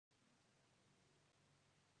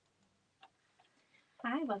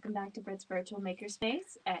Hi, welcome back to Britt's Virtual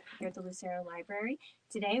Makerspace here at the Lucero Library.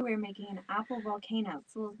 Today we're making an apple volcano.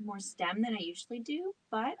 It's a little more STEM than I usually do,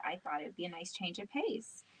 but I thought it would be a nice change of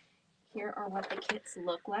pace. Here are what the kits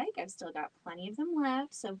look like. I've still got plenty of them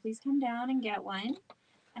left, so please come down and get one.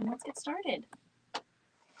 And let's get started.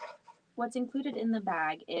 What's included in the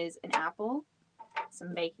bag is an apple,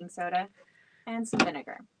 some baking soda, and some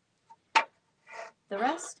vinegar. The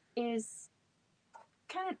rest is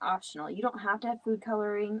kind of optional. You don't have to have food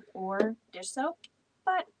coloring or dish soap,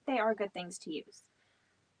 but they are good things to use.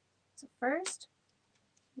 So first,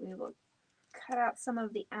 we will cut out some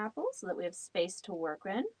of the apples so that we have space to work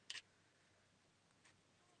in.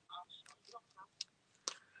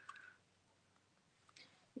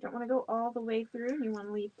 You don't want to go all the way through. You want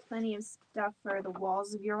to leave plenty of stuff for the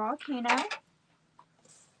walls of your volcano.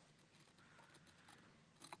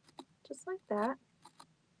 Just like that.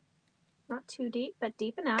 Not too deep, but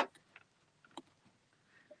deep enough.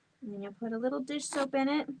 And then you'll put a little dish soap in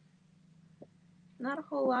it. Not a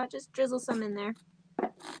whole lot, just drizzle some in there.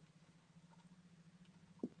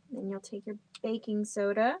 Then you'll take your baking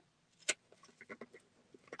soda.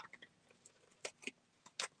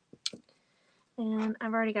 And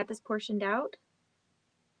I've already got this portioned out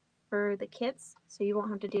for the kits, so you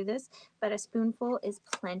won't have to do this, but a spoonful is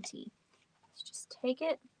plenty. So just take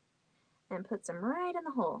it and put some right in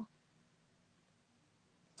the hole.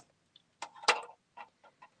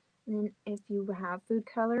 And then if you have food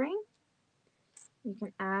coloring, you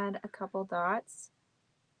can add a couple dots,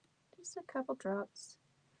 just a couple drops.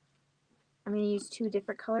 I'm going to use two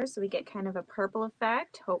different colors so we get kind of a purple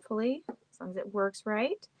effect, hopefully, as long as it works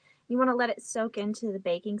right. You want to let it soak into the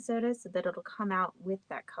baking soda so that it'll come out with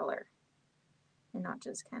that color and not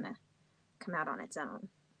just kind of come out on its own.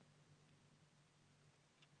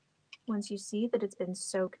 Once you see that it's been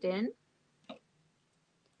soaked in,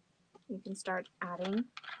 you can start adding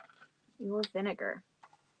your vinegar.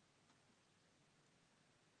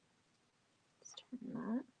 Just turn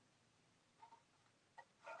that.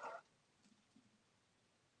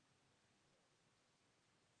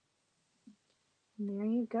 And there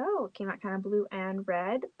you go. It came out kind of blue and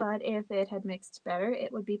red, but if it had mixed better,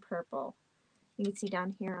 it would be purple. You can see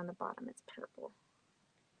down here on the bottom it's purple.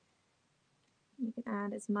 You can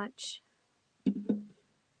add as much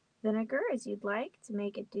vinegar as you'd like to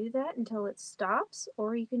make it do that until it stops,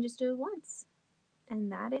 or you can just do it once.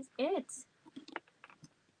 And that is it.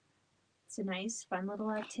 It's a nice, fun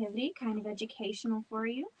little activity, kind of educational for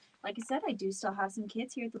you. Like I said, I do still have some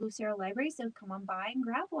kits here at the Lucero Library, so come on by and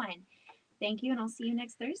grab one. Thank you, and I'll see you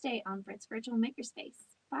next Thursday on Britt's Virtual Makerspace.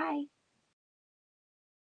 Bye!